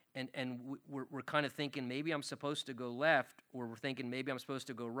left? And we're kind of thinking maybe I'm supposed to go left, or we're thinking maybe I'm supposed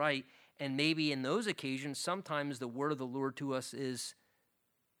to go right. And maybe in those occasions, sometimes the word of the Lord to us is,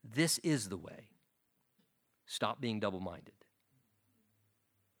 this is the way. Stop being double-minded.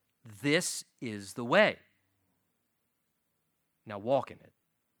 This is the way. Now walk in it.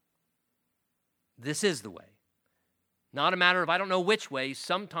 This is the way. Not a matter of I don't know which way.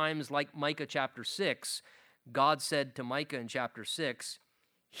 Sometimes, like Micah chapter 6, God said to Micah in chapter 6,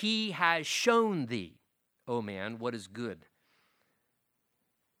 he has shown thee, O man, what is good.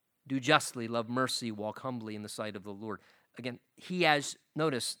 Do justly, love mercy, walk humbly in the sight of the Lord. Again, he has,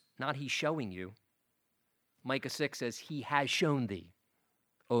 notice, not he's showing you. Micah 6 says, he has shown thee,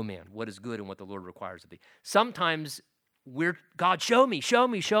 O man, what is good and what the Lord requires of thee. Sometimes God, show me,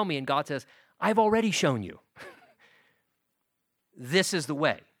 and God says, I've already shown you. This is the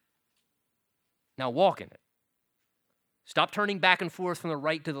way. Now walk in it. Stop turning back and forth from the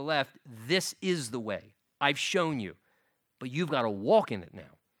right to the left. This is the way. I've shown you. But you've got to walk in it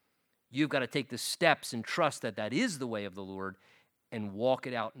now. You've got to take the steps and trust that that is the way of the Lord and walk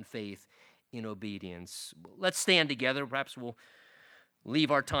it out in faith, in obedience. Let's stand together. Perhaps we'll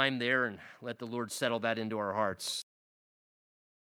leave our time there and let the Lord settle that into our hearts.